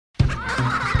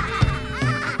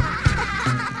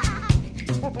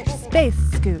Space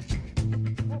Scoop.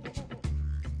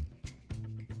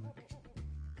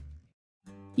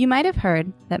 You might have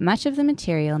heard that much of the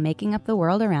material making up the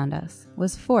world around us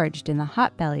was forged in the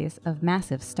hot bellies of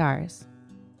massive stars.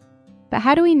 But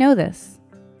how do we know this?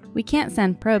 We can't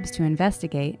send probes to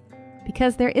investigate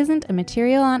because there isn't a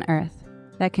material on Earth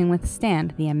that can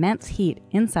withstand the immense heat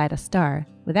inside a star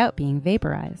without being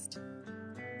vaporized.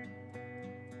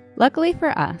 Luckily for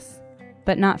us,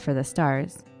 but not for the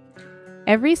stars,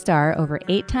 every star over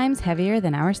 8 times heavier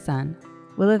than our Sun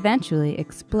will eventually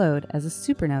explode as a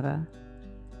supernova.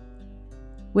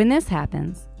 When this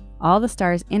happens, all the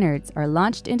star's innards are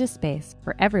launched into space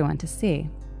for everyone to see.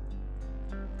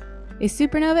 A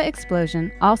supernova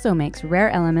explosion also makes rare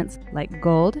elements like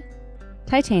gold,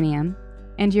 titanium,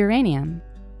 and uranium,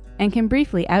 and can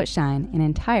briefly outshine an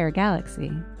entire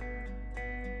galaxy.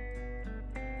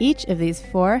 Each of these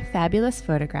 4 fabulous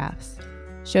photographs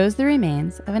shows the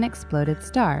remains of an exploded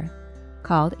star,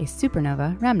 called a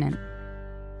supernova remnant.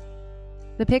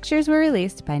 The pictures were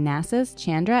released by NASA's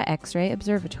Chandra X-ray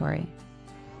Observatory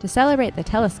to celebrate the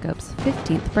telescope's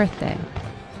 15th birthday.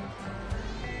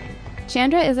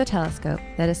 Chandra is a telescope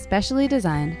that is specially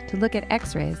designed to look at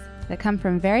X-rays that come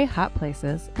from very hot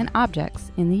places and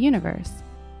objects in the universe,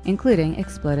 including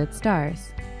exploded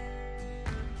stars.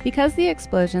 Because the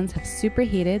explosions have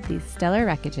superheated these stellar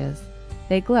wreckages,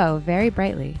 they glow very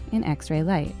brightly in X-ray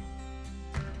light.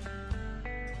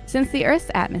 Since the Earth's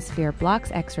atmosphere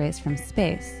blocks X-rays from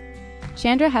space,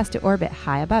 Chandra has to orbit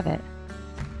high above it.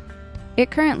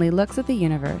 It currently looks at the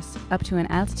universe up to an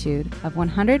altitude of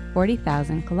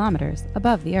 140,000 kilometers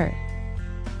above the Earth.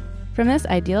 From this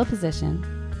ideal position,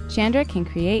 Chandra can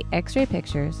create X-ray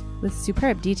pictures with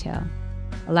superb detail,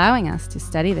 allowing us to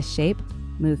study the shape,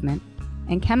 movement,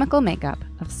 and chemical makeup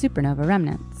of supernova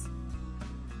remnants.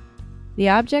 The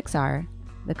objects are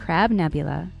the Crab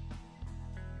Nebula,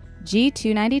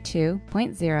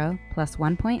 G292.0 plus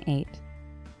 1.8,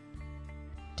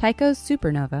 Tycho's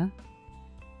supernova,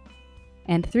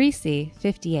 and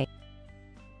 3C58.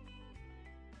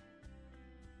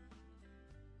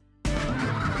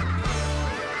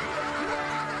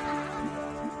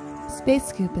 Space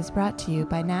Scoop is brought to you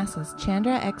by NASA's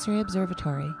Chandra X-ray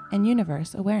Observatory and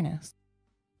Universe Awareness.